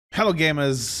Hello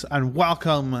gamers and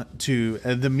welcome to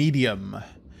The Medium.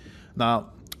 Now,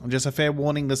 just a fair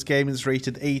warning, this game is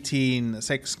rated 18,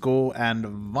 sex, gore and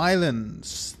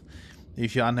violence.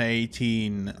 If you're under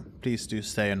 18, please do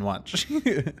stay and watch.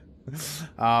 It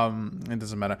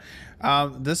doesn't matter.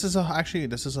 This is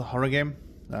a horror game,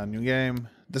 a new game.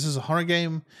 This is a horror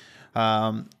game,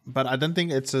 but I don't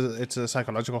think it's a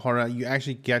psychological horror. You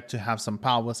actually get to have some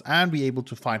powers and be able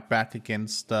to fight back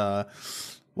against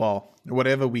well,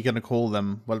 whatever we're gonna call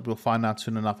them. Well, we'll find out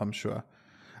soon enough, I'm sure.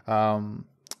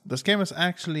 This game is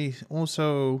actually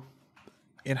also,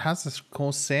 it has this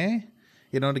Corsair,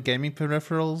 you know, the gaming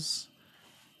peripherals.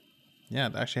 Yeah,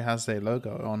 it actually has their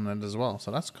logo on it as well,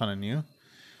 so that's kind of new.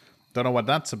 Don't know what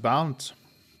that's about.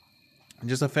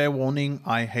 Just a fair warning,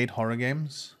 I hate horror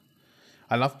games.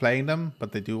 I love playing them,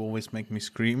 but they do always make me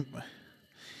scream.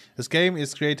 This game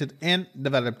is created and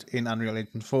developed in Unreal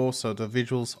Engine 4, so the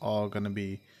visuals are going to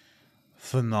be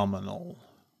phenomenal.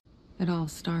 It all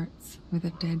starts with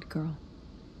a dead girl.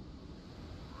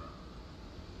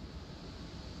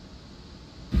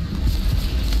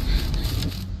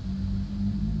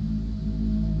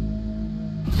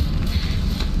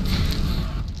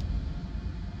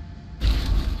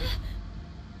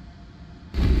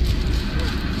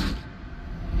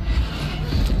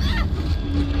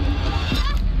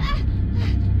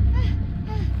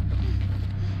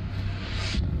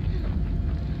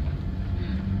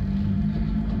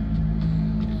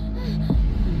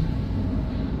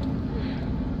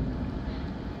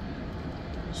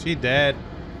 She dead.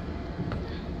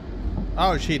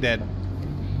 Oh, she dead.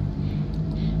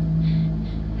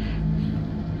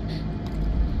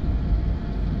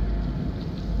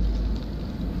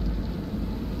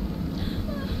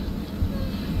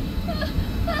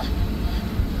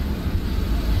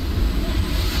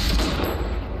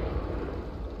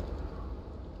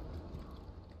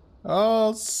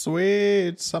 Oh,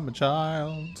 sweet summer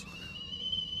child.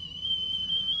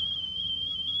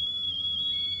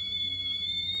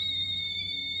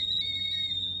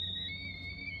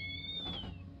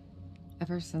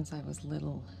 Ever since I was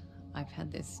little, I've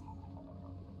had this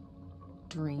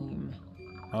dream.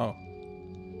 Oh.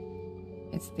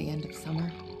 It's the end of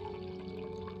summer.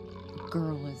 A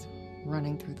girl is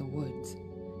running through the woods.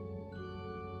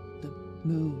 The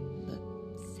moon, the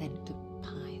scent of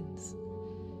pines.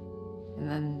 And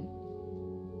then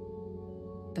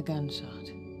the gunshot.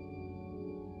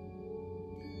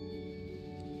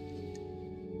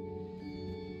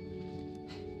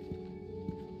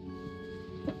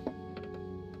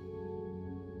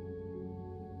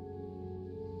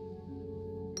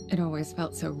 It always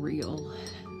felt so real.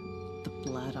 The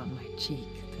blood on my cheek,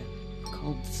 the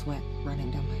cold sweat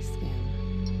running down my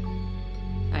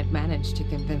skin. I'd managed to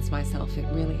convince myself it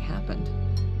really happened.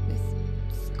 This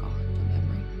scar of a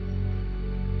memory.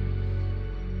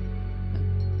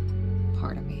 A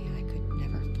part of me I could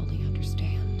never fully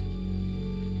understand.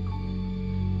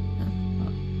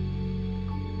 Well,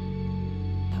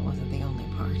 that wasn't the only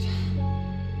part.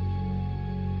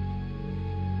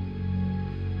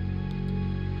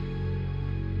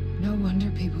 No wonder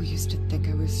people used to think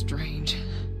I was strange.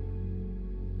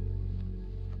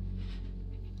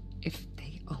 If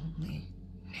they only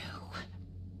knew.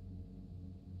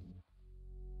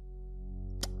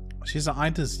 She's an eye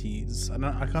disease. I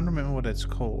can't remember what it's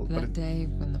called. That day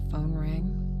when the phone rang,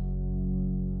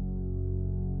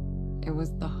 it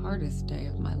was the hardest day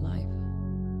of my life.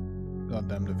 God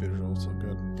damn, the visuals are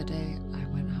good. The day I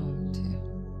went home to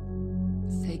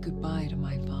say goodbye to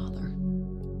my father.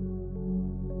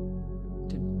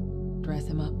 Dress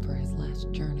him up for his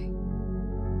last journey.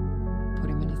 Put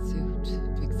him in a suit,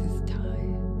 fix his tie.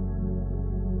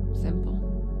 Simple.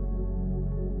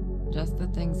 Just the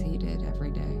things he did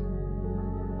every day.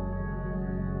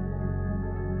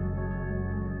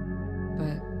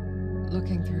 But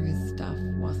looking through his stuff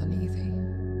wasn't easy.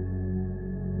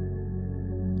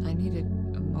 I needed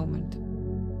a moment to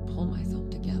pull myself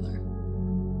together.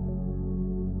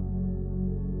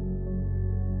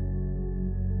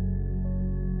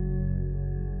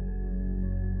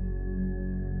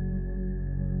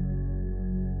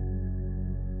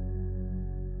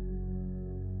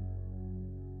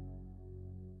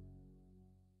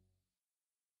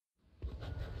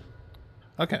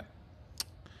 Okay.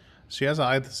 She has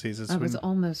eye disease. I was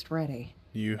almost ready.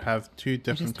 You have two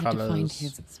different I just had to find colors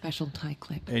his special tie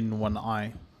clip. in one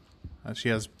eye. She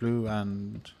has blue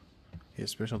and his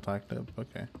special tie clip.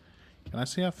 Okay. Can I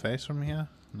see her face from here?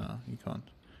 No, you can't.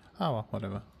 Oh, well,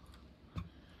 whatever.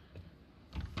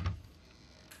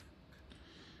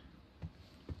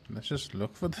 Let's just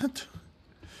look for that.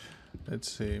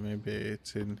 Let's see, maybe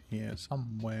it's in here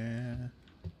somewhere.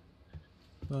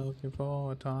 Looking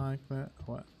for a tie clip.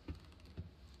 What?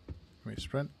 Can we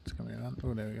sprint? It's coming around.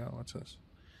 Oh, there we go. What's this?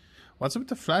 What's with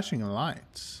the flashing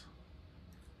lights?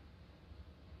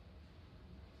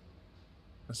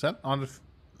 Is that I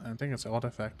think it's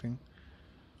artifacting.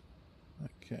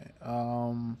 Okay.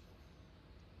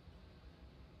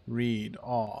 Read.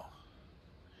 Oh.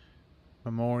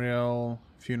 Memorial,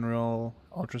 funeral,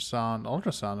 ultrasound.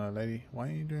 Ultrasound, lady. Why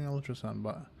are you doing ultrasound?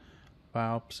 But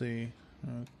biopsy.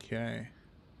 Okay.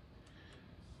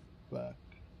 Back.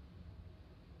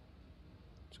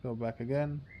 Let's go back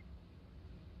again.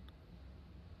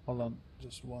 Hold on,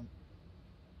 just one.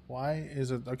 Why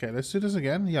is it okay? Let's do this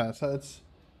again. Yeah, so it's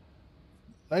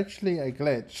actually a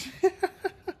glitch.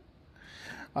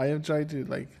 I am trying to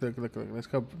like look.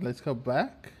 Let's go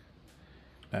back,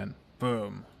 and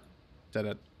boom, did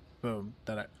it. Boom,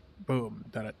 did it. Boom,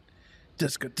 did it.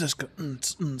 Disco.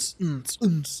 It's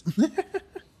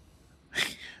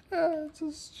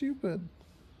so stupid.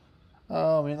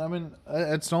 Oh, I mean,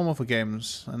 it's normal for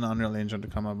games and Unreal Engine to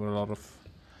come up with a lot of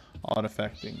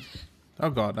artifacting. Oh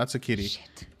god, that's a kitty.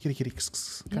 Shit. Kitty.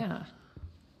 Yeah.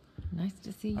 Nice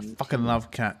to see you. I fucking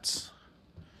love cats.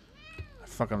 I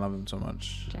fucking love them so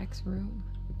much. Jack's room.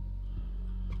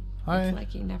 Hi. It's like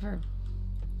he never.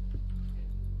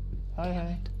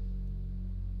 Hi.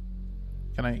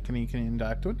 Can you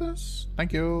interact with this?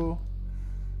 Thank you.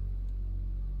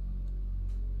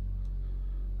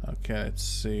 Okay, let's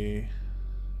see.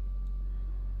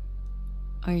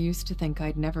 I used to think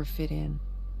I'd never fit in.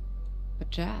 But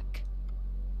Jack,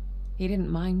 he didn't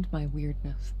mind my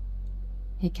weirdness.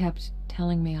 He kept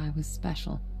telling me I was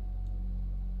special.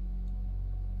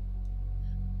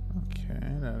 Okay,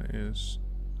 that is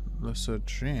Lissa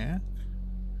Jack.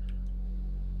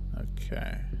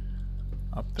 Okay.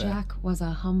 Up there. Jack was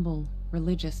a humble,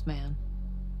 religious man.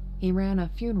 He ran a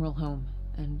funeral home,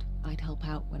 and I'd help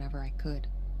out whenever I could.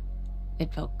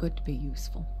 It felt good to be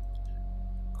useful.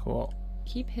 Cool.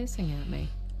 Keep hissing at me.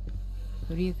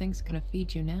 Who do you think's gonna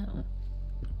feed you now?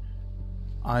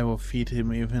 I will feed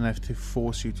him, even have to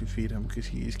force you to feed him, because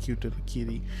he is cute little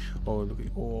kitty. Oh,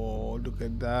 look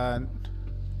at that.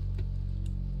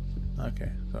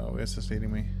 Okay, so where's this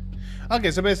leading me? Okay,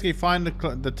 so basically find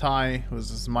the tie. Was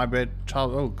this my bed?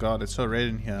 Child? Oh god, it's so red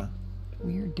in here.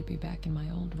 Weird to be back in my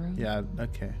old room. Yeah.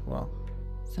 Okay. Well,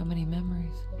 So many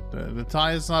memories. the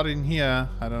tie is not in here.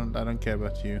 I don't care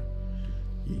about you.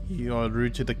 You are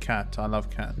rude to the cat. I love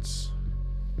cats.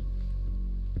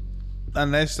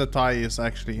 Unless the tie is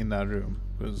actually in that room,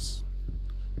 because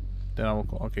then I will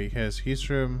go. Okay, here's his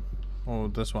room. Oh,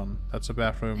 this one. That's a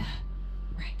bathroom.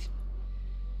 Right.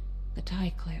 The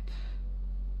tie clip.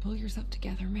 Pull yourself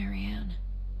together, Marianne.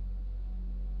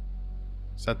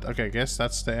 Is that okay? I guess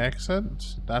that's the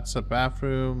exit. That's a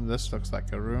bathroom. This looks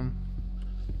like a room.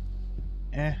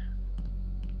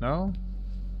 No.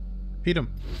 Feed him.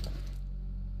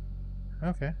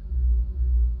 Okay.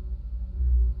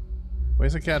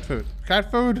 Where's the cat food? Cat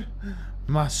food!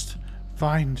 Must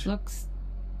find. Looks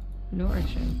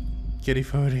nourishing. Kitty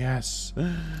food, yes.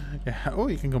 Yeah. Oh,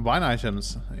 you can combine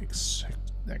items.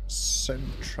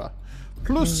 Excentra.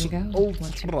 Plus There you go.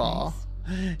 What's your ultra.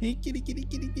 place? Hey, kitty.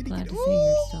 Glad to see Ooh.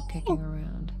 you're still kicking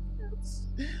around.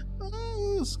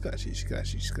 Oh, scratchy.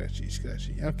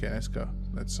 Okay, let's go.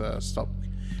 Let's stop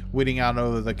weeding out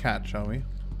over the cat, shall we?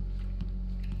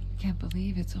 Can't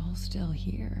believe it's all still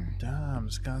here. Damn,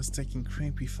 this guy's taking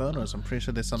creepy photos. I'm pretty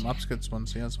sure there's some upskirts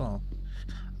ones here as well.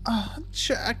 Ah, oh,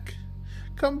 Jack,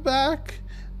 come back.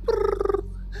 Brrr,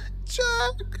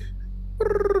 Jack.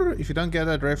 Brrr. If you don't get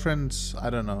that reference, I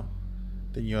don't know.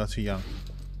 Then you are too young.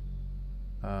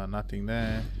 Nothing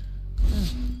there.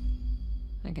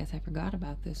 I guess I forgot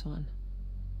about this one.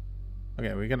 Okay,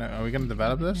 are we gonna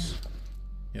develop this?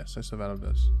 Yes, let's develop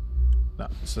this. No,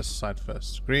 it's this side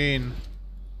first. Green.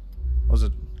 Was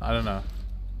it? I don't know.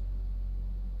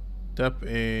 Tap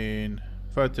in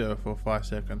photo for 5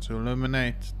 seconds to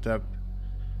illuminate. Tap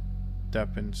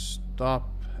in stop.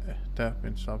 Tap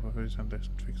in stop. Fix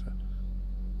that.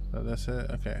 So that's it.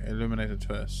 Okay, illuminate it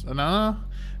first. No.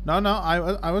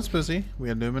 I was busy. We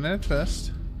illuminate it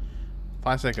first.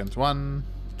 5 seconds. 1,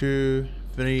 2,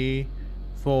 3,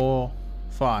 4,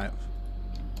 5.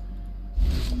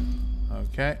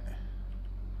 Okay.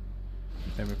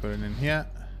 Then we put it in here.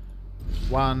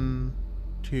 1,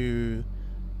 2,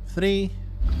 3.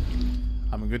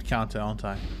 I'm a good counter, aren't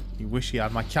I? You wish you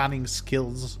had my counting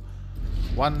skills.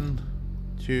 1,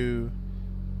 2,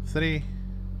 3.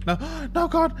 No,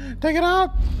 God, take it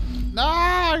out. No,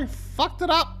 I fucked it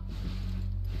up.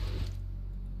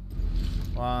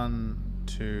 1,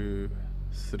 2,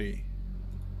 3.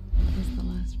 This is the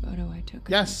last photo I took of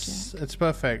you, Yes, Jack. it's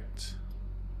perfect.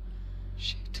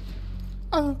 Shit.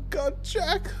 Oh god,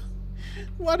 Jack.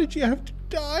 Why did you have to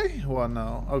die? Well,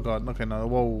 no. Oh god, okay, no.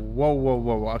 Whoa, whoa, whoa,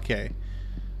 whoa, okay.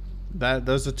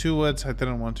 Those are two words I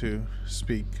didn't want to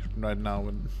speak right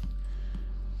now.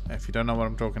 If you don't know what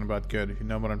I'm talking about, good. If you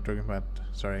know what I'm talking about,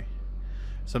 sorry.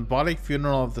 Symbolic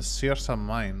funeral of the Sirsa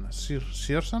mine.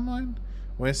 Sirsa mine?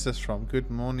 Where's this from? Good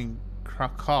morning,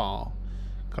 Krakow.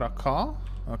 Krakow?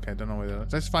 Okay, don't know where that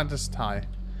is. Let's find this tie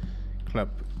clip.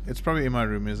 It's probably in my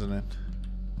room, isn't it?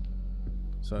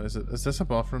 So is this a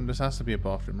bathroom? This has to be a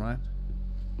bathroom, right?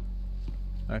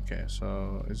 Okay,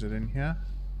 so is it in here?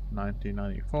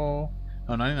 1994. Oh,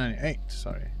 1998,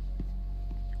 sorry.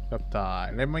 Clip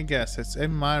tie. Let me guess, it's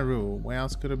in my room. Where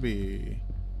else could it be?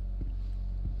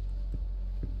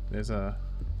 There's a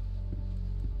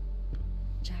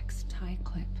Jack's tie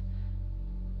clip.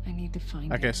 I need to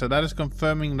find it. Okay, so that is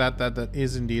confirming that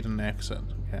is indeed an exit.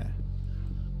 Okay.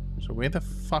 So where the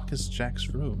fuck is Jack's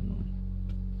room?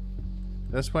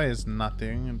 This way is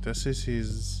nothing, and this is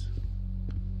his...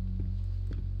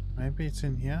 Maybe it's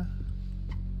in here?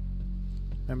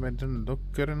 Maybe it didn't look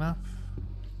good enough?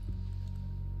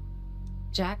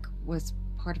 Jack was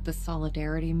part of the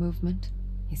Solidarity movement.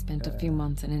 He spent a few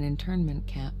months in an internment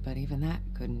camp, but even that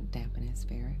couldn't dampen his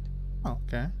spirit.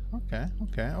 Okay.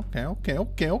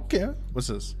 What's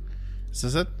this? Is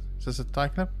this it? Is this a tie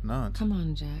clip? No. Come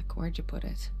on, Jack. Where'd you put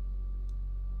it?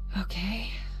 Okay.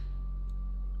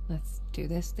 Let's do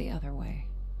this the other way.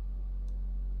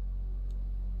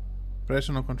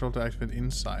 Operational control to activate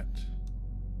insight.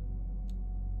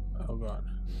 Oh god.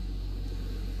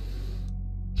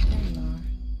 There you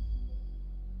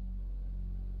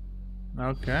are.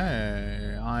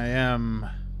 Okay. I am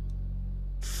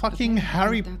fucking Okay,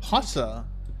 Harry that's Potter.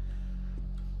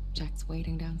 Jack's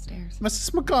waiting downstairs.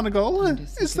 Mrs. McGonagall,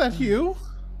 is that goodbye. you?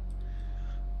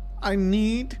 I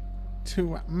need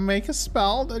to make a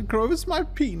spell that grows my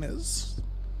penis.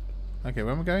 Okay,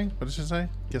 where am I going? What did she say?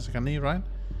 Guess I can leave, right?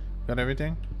 Got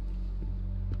everything?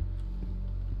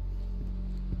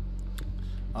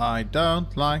 I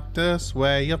don't like this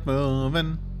way of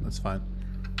moving. That's fine.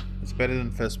 It's better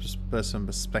than first person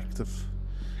perspective.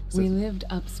 We lived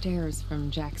upstairs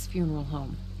from Jack's funeral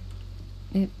home.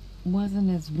 It wasn't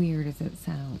as weird as it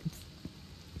sounds.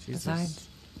 Jesus. Besides,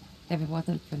 if it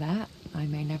wasn't for that, I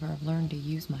may never have learned to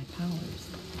use my powers.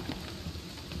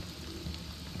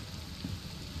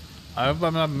 I hope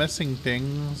I'm not missing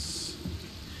things.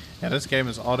 Yeah, this game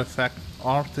is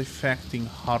artifacting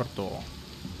harder.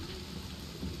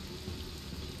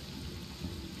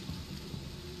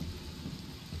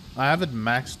 I have it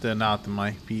maxed out in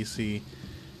my PC.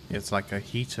 It's like a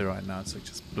heater right now. It's like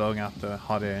just blowing out the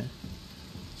hot air.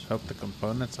 Let's hope the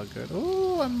components are good.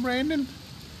 Oh, I'm raining.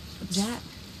 Jack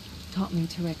taught me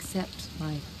to accept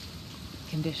my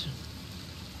condition.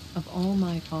 Of all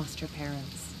my foster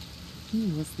parents,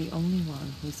 he was the only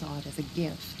one who saw it as a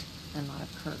gift and not a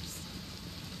curse.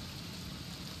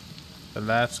 The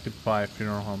last goodbye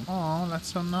funeral home. Oh, that's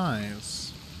so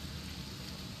nice.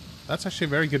 That's actually a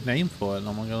very good name for it, I'm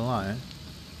not gonna lie.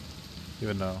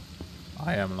 Even though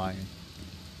I am lying.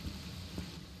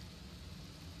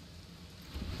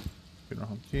 Funeral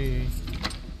home key.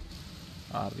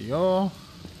 Adio.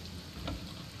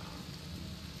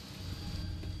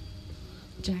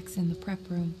 Jack's in the prep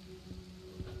room.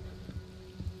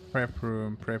 Prep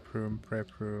room, prep room, prep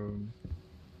room.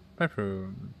 Prep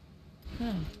room.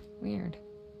 Oh, weird.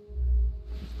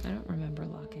 I don't remember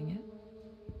locking it.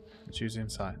 Choose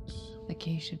insight. The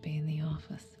key should be in the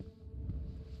office.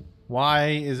 Why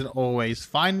is it always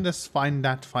find this, find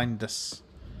that, find this?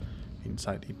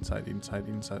 Inside, inside, inside,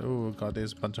 inside. Oh god,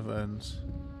 there's a bunch of urns.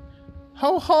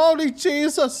 Oh, holy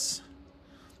Jesus!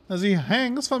 As he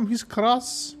hangs from his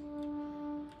cross.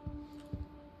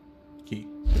 Key.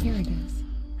 Here it is.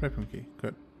 Prep room key.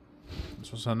 Good.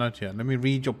 There's also a note here. Let me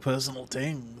read your personal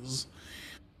things.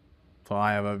 For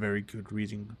I have a very good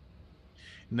reading.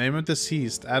 Name of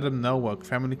deceased, Adam Nowak.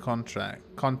 Family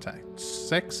contact.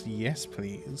 Sex, yes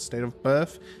please. Date of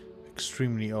birth,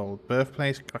 extremely old.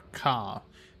 Birthplace, Krakow.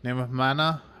 Name of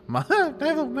manor,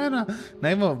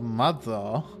 Name of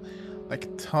mother,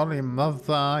 like totally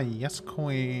mother, yes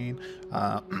queen.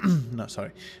 No,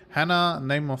 sorry. Hannah.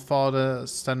 Name of father,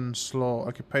 Stanislaw.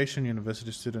 Occupation,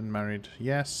 university student, married,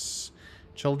 yes.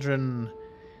 Children,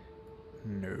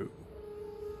 no.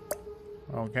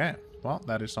 Okay. Well,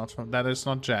 that is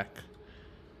not Jack.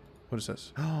 What is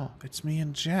this? Oh, it's me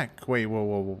and Jack. Wait,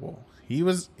 whoa.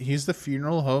 He's the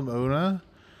funeral home owner?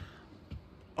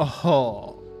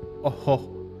 Oh.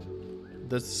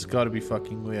 This has got to be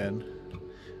fucking weird.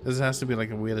 This has to be like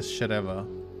the weirdest shit ever.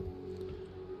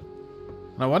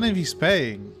 And I wonder if he's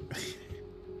paying.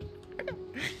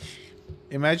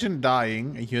 Imagine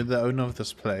dying, and you're the owner of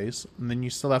this place, and then you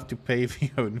still have to pay for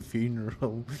your own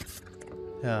funeral.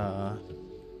 Yeah,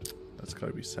 that's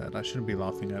gotta be sad. I shouldn't be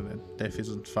laughing at it. Death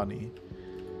isn't funny.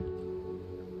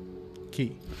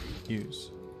 Key.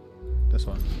 Use. This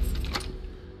one.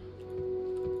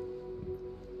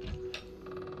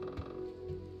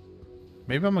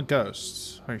 Maybe I'm a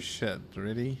ghost. Oh shit,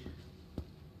 really?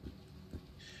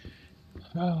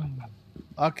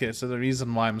 Okay, so the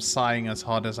reason why I'm sighing as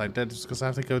hard as I did is because I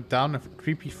have to go down a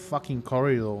creepy fucking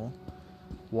corridor.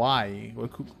 Why?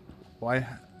 Why?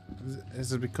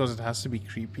 Is it because it has to be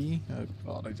creepy? Oh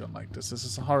god, I don't like this. This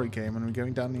is a horror game and we're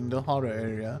going down in the horror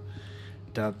area.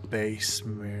 The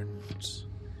basement.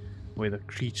 Where the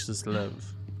creatures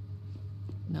live.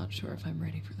 Not sure if I'm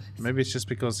ready for this. Maybe it's just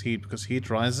because heat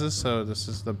rises, so this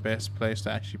is the best place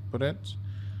to actually put it.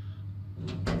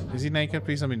 Is he naked?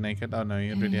 Please don't be naked. Oh no, he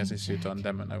already has his suit on.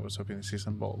 Damn it, I was hoping to see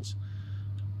some balls.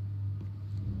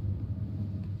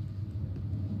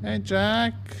 Hey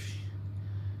Jack.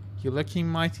 You're looking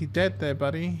mighty dead there,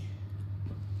 buddy.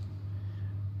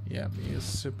 Yeah, he is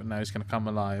super. Now he's gonna come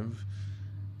alive.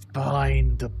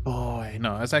 Find the boy.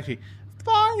 No, it's actually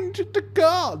find the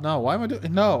girl. No, why am I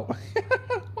doing? No.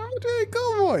 Why am I doing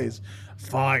girl voice?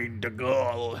 Find the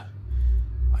girl.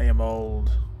 I am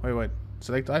old. Wait.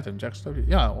 Select item. Jack Stokely.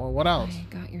 Yeah. Well, what else? I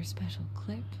got your special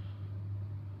clip.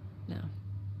 No.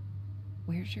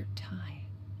 Where's your tie?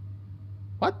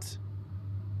 What?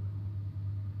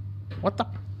 What the?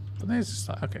 There's his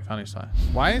tie. Okay, found his tie.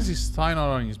 Why is his tie not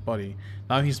on his body?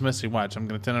 Now he's missing. Watch. I'm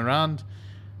gonna turn around,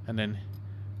 and then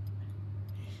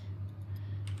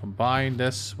combine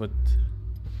this with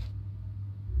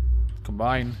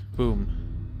combine. Boom.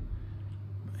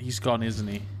 He's gone, isn't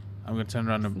he? I'm gonna turn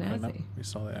around and Snazzy. we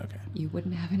saw that. Okay. You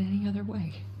wouldn't have it any other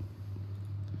way.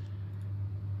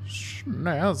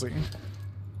 Snazzy.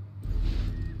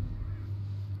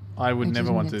 I would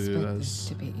never want to do this.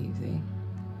 To be easy.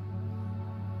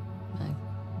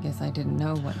 I guess I didn't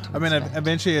know what to I mean, expect.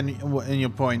 eventually, in your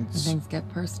points, When things get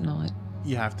personal, it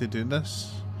you have to do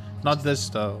this. Not this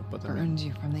though, but I mean, burns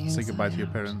you from the inside. say goodbye to your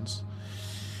out. parents.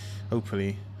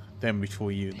 Hopefully, them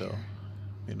before you, though.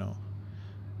 You know.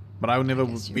 But I would never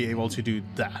guess be you're able right. to do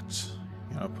that.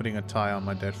 You know, putting a tie on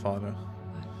my dead father.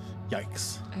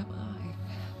 Yikes. Am I?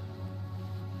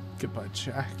 Goodbye,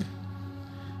 Jack.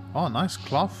 Oh, nice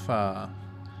cloth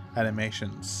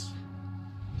animations.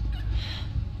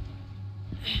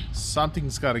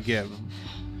 Something's gotta give.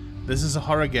 This is a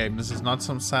horror game. This is not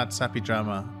some sad, sappy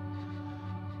drama.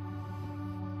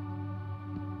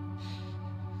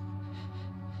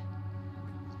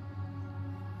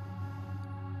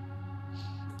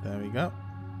 There we go.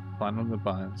 Final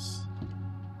goodbyes.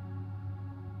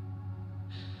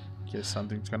 Guess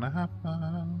something's gonna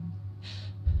happen.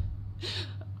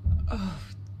 Oh,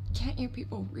 can't you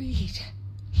people read?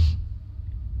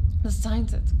 The sign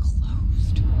says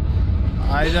closed.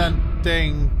 I don't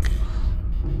think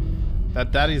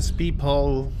that is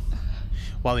people.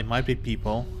 Well, it might be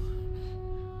people.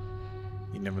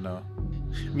 You never know.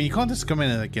 I mean, you can't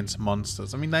discriminate against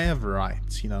monsters. I mean, they have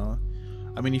rights, you know.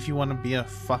 I mean, if you want to be a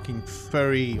fucking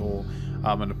furry or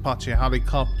an Apache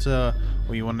helicopter,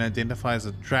 or you want to identify as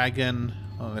a dragon,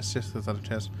 oh, let's just this other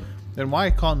chest, then why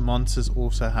can't monsters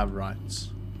also have rights?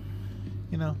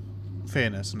 You know,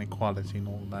 fairness and equality and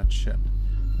all that shit.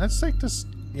 Let's take this.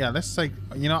 Yeah, let's take.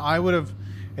 You know, I would have,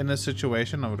 in this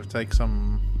situation, I would have taken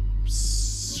some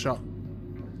shot.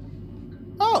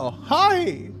 Oh,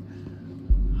 hi!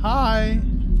 Hi!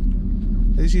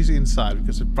 Let's use inside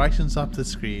because it brightens up the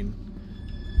screen.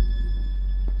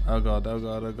 Oh god, oh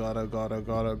god, oh god, oh god, oh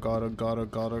god, oh god, oh god, oh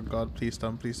god, oh god, please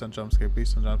don't jump scare,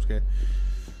 please don't jump scare.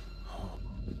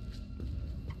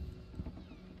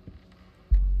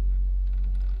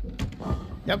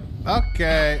 Yep,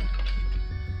 okay.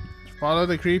 Follow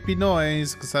the creepy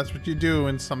noise, because that's what you do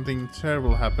when something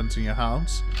terrible happens in your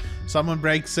house. Someone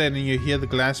breaks in and you hear the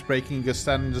glass breaking, you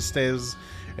stand on the stairs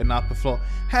in the upper floor.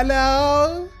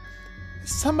 Hello?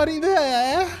 Is somebody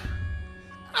there?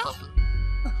 Ow.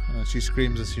 And she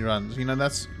screams as she runs. You know,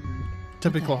 that's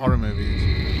typical horror movies.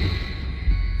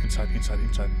 Inside.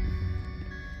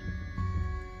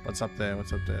 What's up there?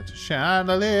 It's a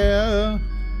chandelier.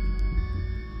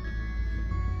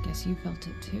 Guess you felt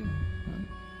it too, huh?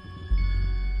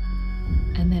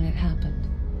 And then it happened,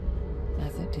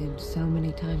 as it did so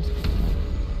many times before.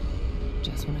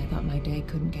 Just when I thought my day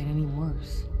couldn't get any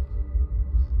worse.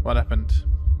 What happened?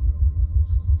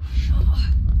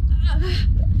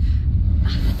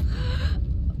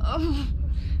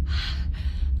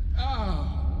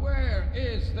 Oh, where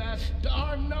is that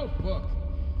darn notebook?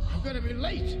 I'm gonna be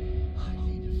late. I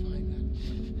need to find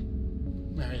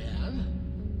that. Marianne?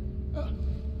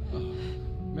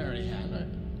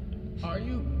 Marianne, are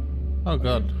you Oh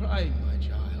God. crying, my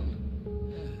child?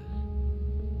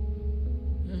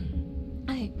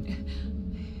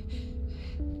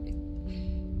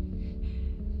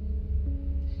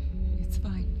 It's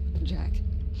fine, Jack.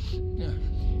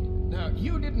 Now,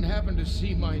 you didn't happen to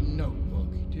see my notebook,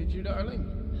 did you, darling?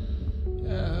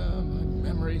 My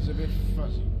memory's a bit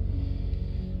fuzzy.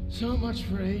 So much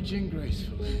for aging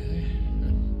gracefully, eh?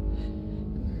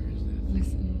 Where is that?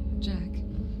 Listen, Jack.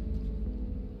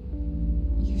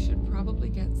 You should probably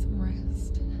get some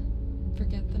rest.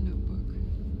 Forget the notebook.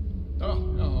 Oh,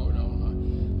 no.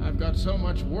 I've got so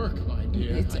much work, my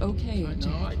dear. It's okay, I know,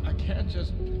 Jack. I can't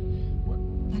just... What?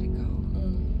 Let it go.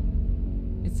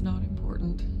 It's not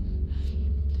important.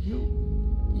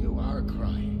 You are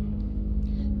crying.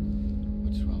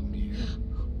 What's wrong, dear?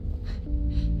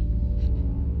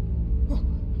 Oh,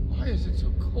 why is it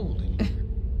so cold in here?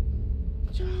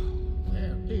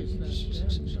 Where is that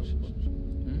damn notebook?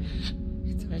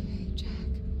 It's okay,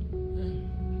 Jack.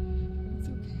 It's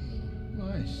okay.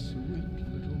 My sweet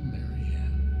little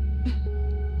Marianne.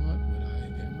 What would I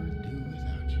ever do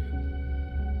without you?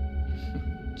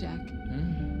 Jack,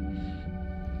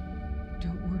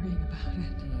 don't worry about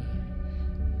it.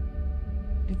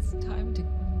 It's time to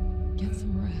get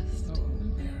some rest. Oh,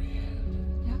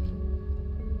 Marianne.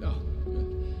 Yeah? Oh,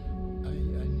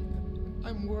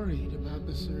 I'm worried about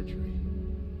the surgery.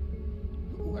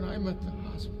 When I'm at the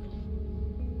hospital,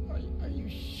 are you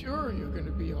sure you're going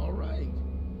to be all right?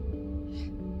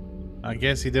 I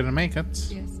guess he didn't make it.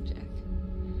 Yes, Jack.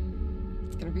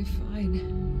 It's gonna be fine.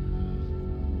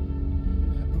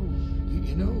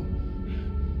 You know,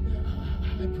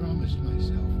 I promised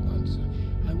myself once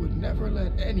I would never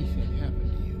let anything happen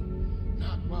to you.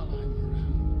 Not while I'm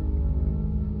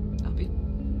around. I'll be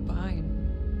fine.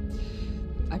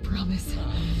 I promise.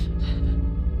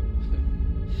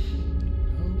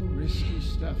 No risky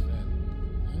stuff then.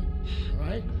 Huh? All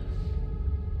right?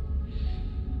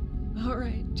 All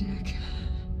right, Jack.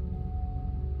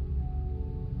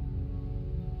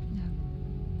 Now,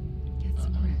 get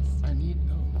some rest. I need...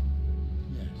 Oh,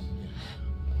 yes.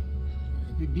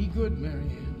 Be good,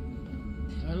 Marianne.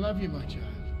 I love you, my child.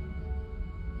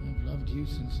 I've loved you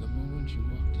since the moment you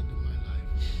walked into my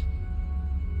life.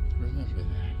 Remember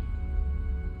that.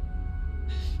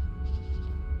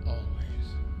 Always.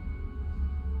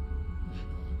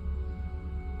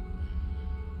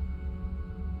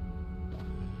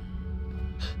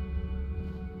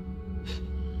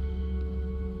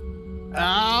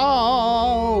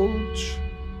 Ouch.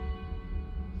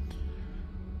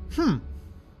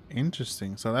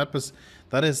 Interesting. So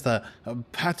that is the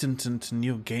patented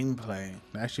new gameplay.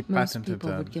 They actually Most patented people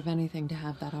that. would give anything to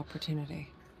have that opportunity.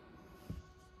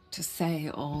 To say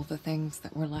all the things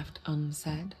that were left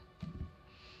unsaid.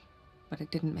 But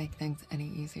it didn't make things any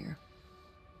easier.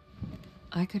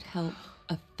 I could help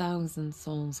 1,000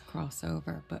 souls cross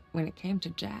over, but when it came to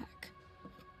Jack,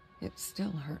 it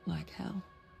still hurt like hell.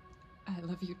 I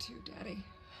love you too, Daddy.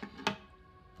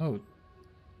 Oh,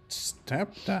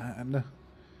 stepdad.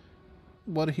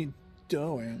 What are you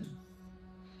doing?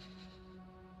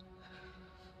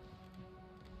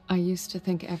 I used to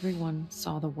think everyone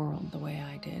saw the world the way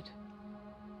I did.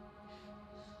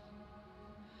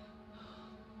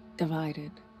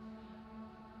 Divided.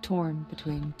 Torn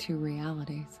between two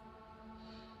realities.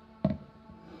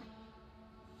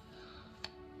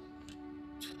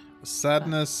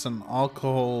 Sadness and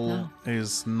alcohol No.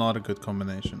 is not a good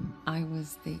combination. I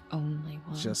was the only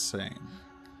one. Just saying.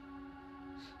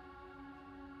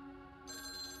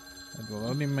 It will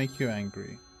only make you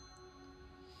angry.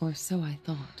 Or so I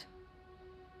thought.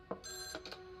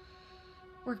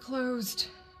 We're closed.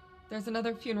 There's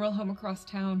another funeral home across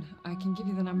town. I can give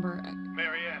you the number.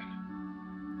 Marianne,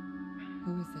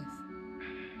 Who is this?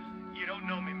 you don't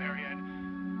know me, Marianne,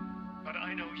 but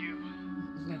I know you.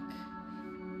 Look,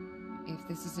 if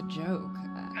this is a joke...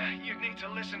 You need to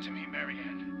listen to me,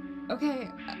 Marianne. Okay,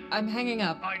 I'm hanging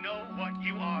up. I know what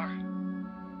you are.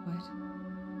 What?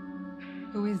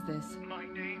 Who is this? My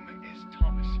name is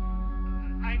Thomas.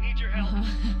 I need your help.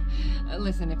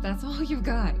 Listen, if that's all you've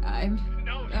got, I'm...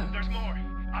 No, there's more.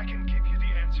 I can give you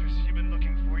the answers you've been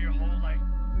looking for your whole life.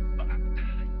 But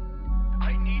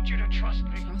I need you to trust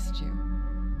me. Trust you.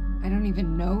 I don't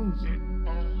even know you. It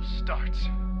all starts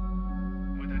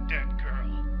with a dead girl.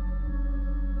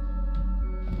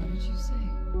 What did you say?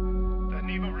 The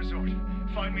Neva Resort.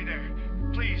 Find me there.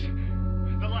 Please.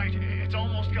 The light, it's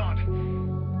almost gone.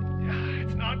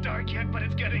 It's not dark yet, but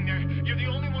it's getting there. You're the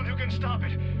only one who can stop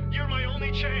it. You're my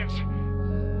only chance.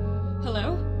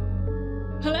 Hello?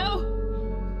 Hello?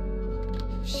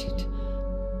 Shit.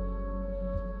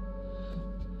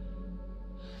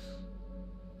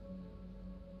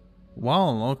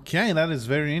 Wow, okay, that is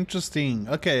very interesting.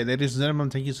 Okay, ladies and gentlemen,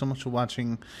 thank you so much for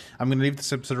watching. I'm going to leave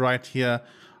this episode right here.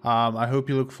 I hope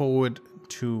you look forward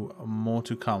to more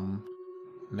to come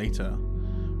later.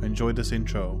 Enjoy this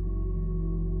intro.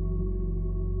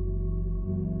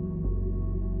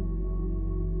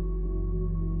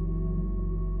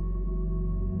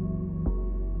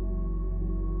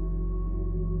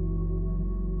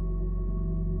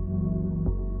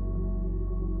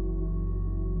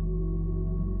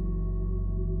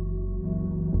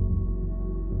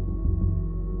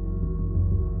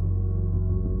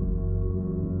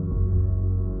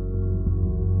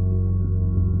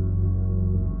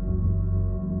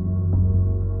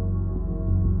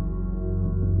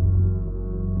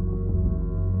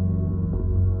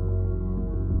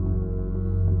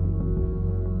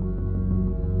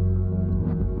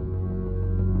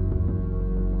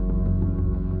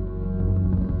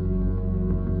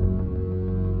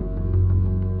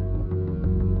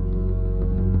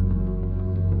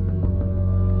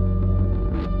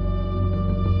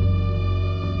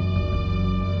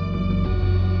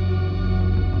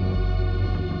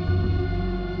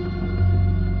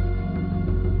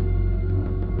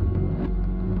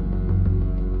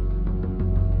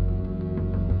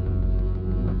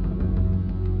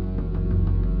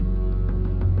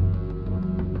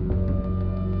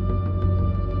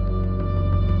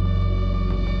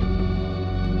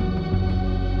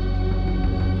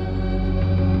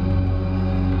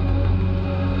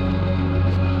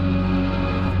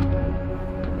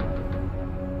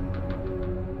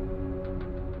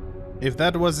 If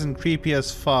that wasn't creepy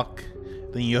as fuck,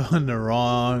 then you're in the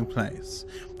wrong place.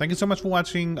 Thank you so much for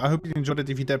watching. I hope you enjoyed it.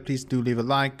 If you did, please do leave a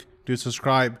like, do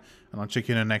subscribe, and I'll check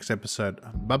you in the next episode.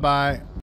 Bye bye.